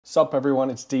Sup everyone,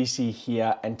 it's DC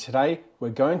here, and today we're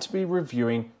going to be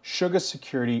reviewing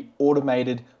CyberSecurity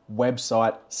automated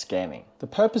website scanning. The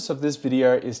purpose of this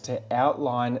video is to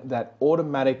outline that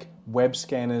automatic web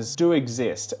scanners do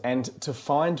exist, and to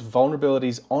find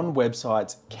vulnerabilities on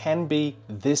websites can be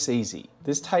this easy.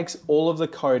 This takes all of the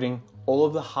coding, all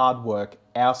of the hard work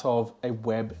out of a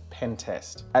web pen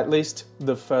test, at least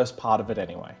the first part of it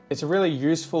anyway. It's a really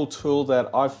useful tool that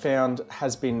I've found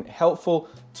has been helpful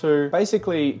to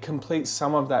basically complete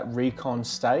some of that recon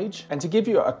stage and to give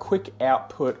you a quick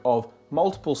output of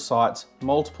multiple sites,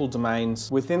 multiple domains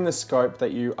within the scope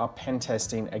that you are pen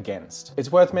testing against.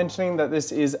 It's worth mentioning that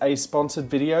this is a sponsored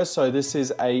video, so this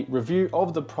is a review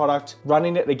of the product,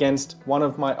 running it against one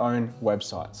of my own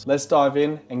websites. Let's dive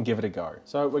in and give it a go.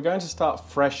 So we're going to start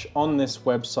fresh on this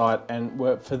website, and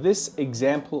for this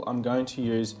example, I'm going to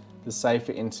use the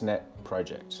Safer Internet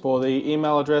project. For the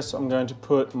email address, I'm going to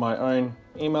put my own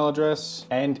email address,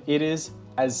 and it is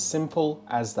as simple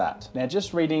as that. Now,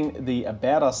 just reading the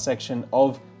About Us section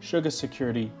of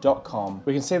cybersecurity.com,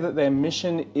 we can see that their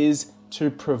mission is to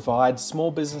provide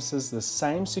small businesses the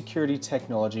same security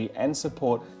technology and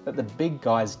support that the big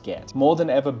guys get. More than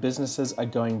ever, businesses are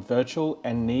going virtual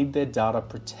and need their data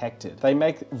protected. They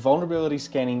make vulnerability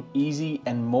scanning easy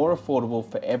and more affordable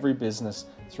for every business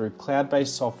through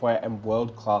cloud-based software and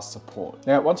world-class support.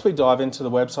 Now, once we dive into the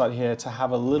website here to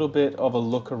have a little bit of a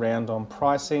look around on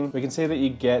pricing, we can see that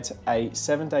you get a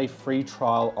 7-day free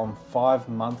trial on 5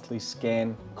 monthly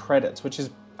scan credits, which is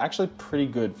actually pretty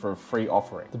good for a free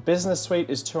offering. The business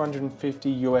suite is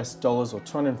 $250 or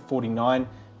 249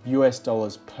 US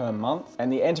dollars per month,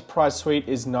 and the enterprise suite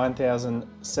is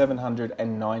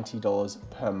 $9,790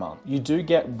 per month. You do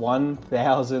get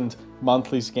 1,000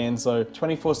 monthly scans, so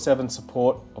 24/7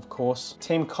 support, of course,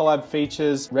 team collab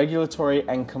features, regulatory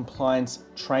and compliance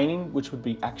training, which would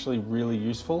be actually really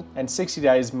useful, and 60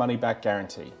 days money back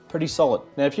guarantee. Pretty solid.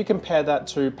 Now, if you compare that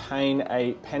to paying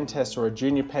a pen tester or a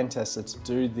junior pen tester to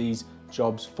do these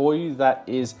jobs for you, that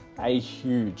is a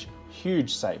huge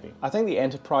saving. I think the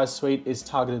enterprise suite is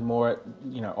targeted more at,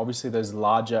 obviously those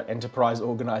larger enterprise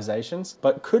organizations,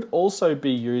 but could also be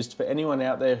used for anyone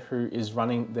out there who is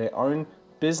running their own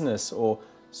business or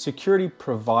security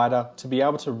provider to be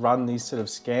able to run these sort of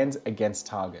scans against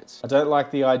targets. I don't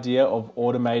like the idea of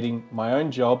automating my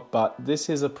own job, but this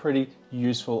is a pretty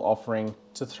useful offering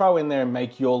to throw in there and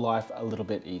make your life a little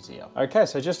bit easier. Okay,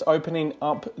 so just opening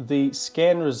up the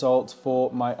scan results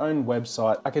for my own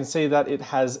website, I can see that it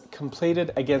has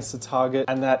completed against the target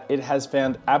and that it has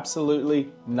found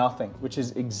absolutely nothing, which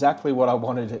is exactly what I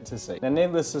wanted it to see. Now,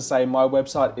 needless to say, my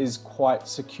website is quite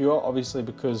secure, obviously,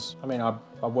 because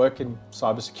I work in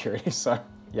cybersecurity, so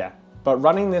yeah. But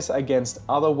running this against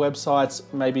other websites,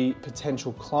 maybe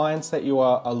potential clients that you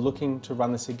are looking to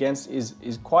run this against is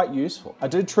quite useful. I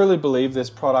do truly believe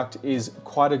this product is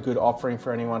quite a good offering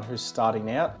for anyone who's starting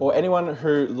out, or anyone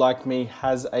who, like me,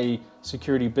 has a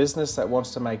security business that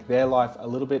wants to make their life a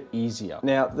little bit easier.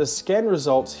 Now, the scan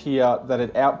results here that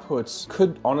it outputs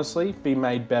could honestly be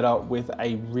made better with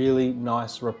a really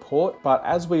nice report, but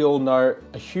as we all know,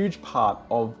 a huge part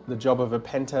of the job of a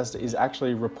pen tester is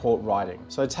actually report writing.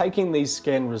 So taking these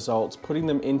scan results, putting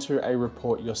them into a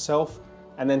report yourself,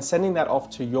 and then sending that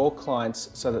off to your clients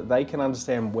so that they can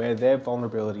understand where their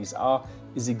vulnerabilities are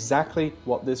is exactly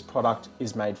what this product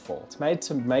is made for. It's made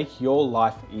to make your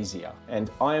life easier, and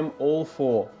I am all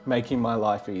for making my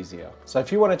life easier. So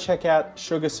if you want to check out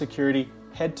CyberSecurity,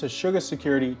 head to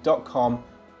cybersecurity.com,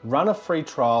 run a free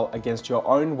trial against your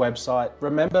own website.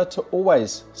 Remember to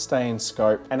always stay in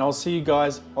scope, and I'll see you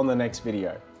guys on the next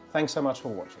video. Thanks so much for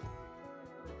watching.